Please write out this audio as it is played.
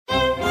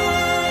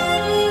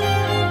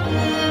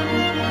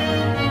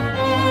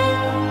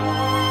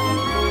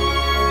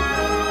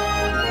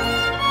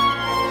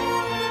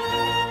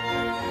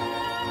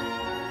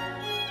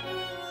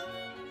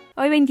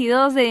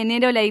22 de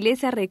enero la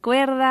iglesia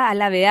recuerda a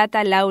la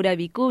Beata Laura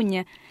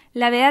Vicuña.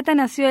 La Beata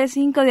nació el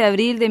 5 de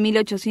abril de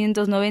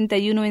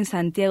 1891 en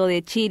Santiago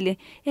de Chile.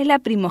 Es la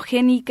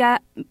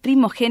primogénita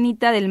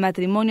del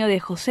matrimonio de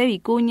José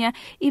Vicuña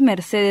y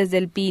Mercedes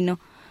del Pino.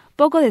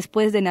 Poco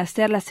después de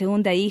nacer la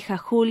segunda hija,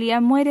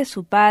 Julia, muere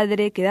su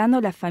padre, quedando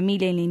la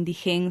familia en la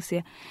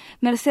indigencia.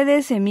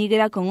 Mercedes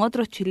emigra con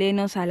otros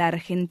chilenos a la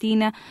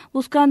Argentina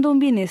buscando un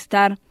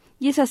bienestar.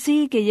 Y es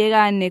así que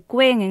llega a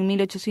Nequén en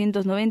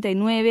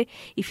 1899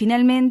 y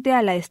finalmente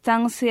a la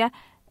estancia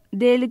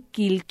del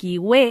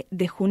Quilquihue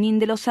de Junín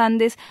de los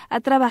Andes a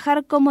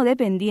trabajar como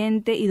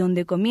dependiente y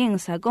donde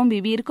comienza a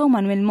convivir con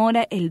Manuel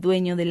Mora, el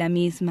dueño de la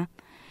misma.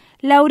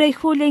 Laura y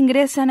Julia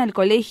ingresan al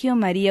Colegio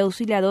María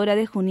Auxiliadora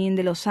de Junín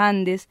de los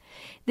Andes.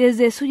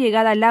 Desde su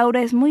llegada,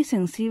 Laura es muy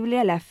sensible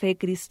a la fe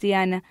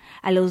cristiana.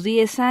 A los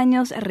 10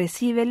 años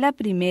recibe la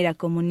primera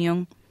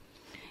comunión.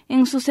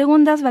 En sus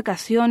segundas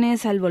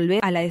vacaciones, al volver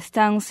a la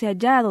estancia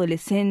ya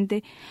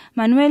adolescente,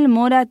 Manuel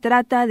Mora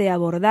trata de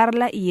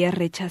abordarla y es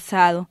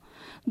rechazado.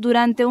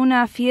 Durante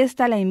una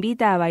fiesta la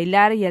invita a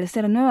bailar y al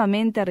ser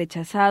nuevamente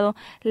rechazado,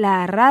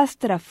 la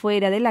arrastra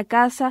fuera de la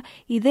casa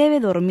y debe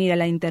dormir a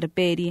la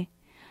intemperie.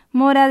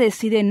 Mora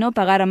decide no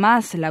pagar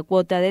más la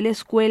cuota de la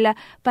escuela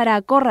para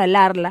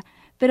acorralarla,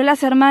 pero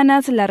las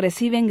hermanas la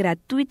reciben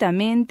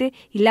gratuitamente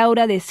y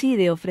Laura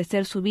decide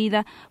ofrecer su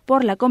vida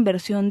por la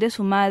conversión de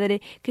su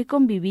madre que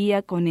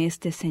convivía con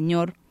este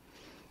señor.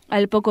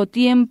 Al poco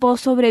tiempo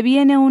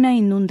sobreviene una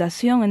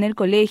inundación en el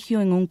colegio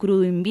en un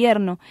crudo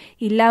invierno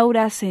y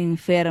Laura se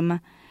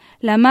enferma.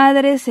 La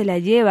madre se la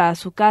lleva a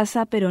su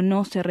casa pero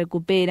no se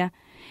recupera.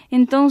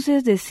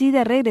 Entonces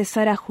decide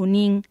regresar a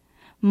Junín.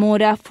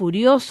 Mora,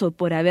 furioso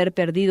por haber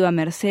perdido a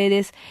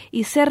Mercedes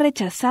y ser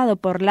rechazado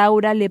por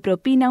Laura, le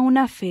propina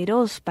una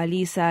feroz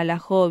paliza a la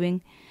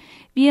joven.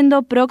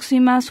 Viendo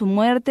próxima su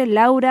muerte,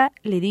 Laura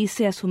le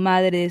dice a su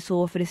madre de su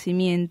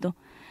ofrecimiento: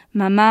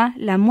 «Mamá,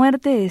 la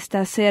muerte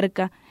está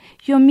cerca.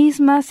 Yo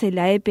misma se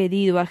la he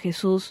pedido a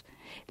Jesús.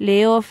 Le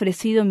he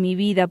ofrecido mi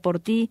vida por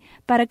ti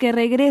para que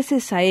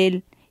regreses a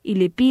Él», y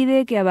le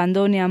pide que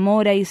abandone a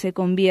Mora y se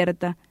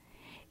convierta.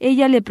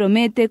 Ella le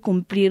promete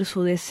cumplir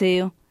su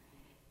deseo.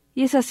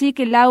 Y es así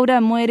que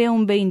Laura muere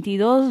un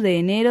 22 de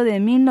enero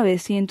de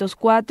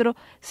 1904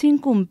 sin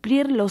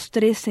cumplir los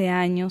 13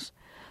 años.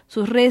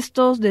 Sus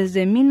restos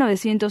desde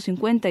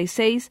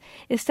 1956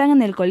 están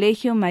en el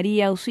Colegio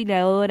María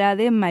Auxiliadora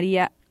de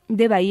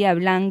Bahía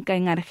Blanca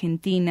en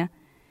Argentina.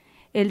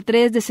 El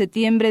 3 de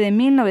septiembre de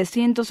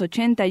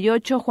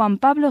 1988 Juan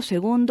Pablo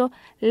II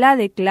la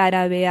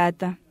declara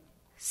beata.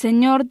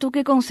 Señor, tú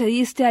que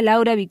concediste a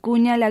Laura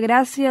Vicuña la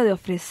gracia de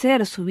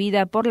ofrecer su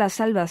vida por la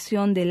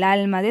salvación del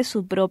alma de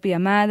su propia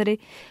madre,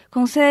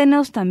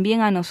 concédenos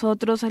también a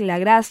nosotros la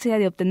gracia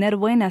de obtener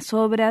buenas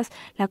obras,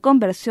 la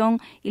conversión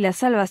y la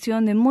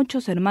salvación de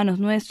muchos hermanos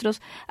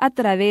nuestros a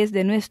través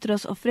de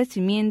nuestros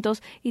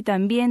ofrecimientos y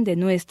también de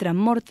nuestra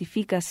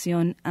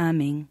mortificación.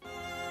 Amén.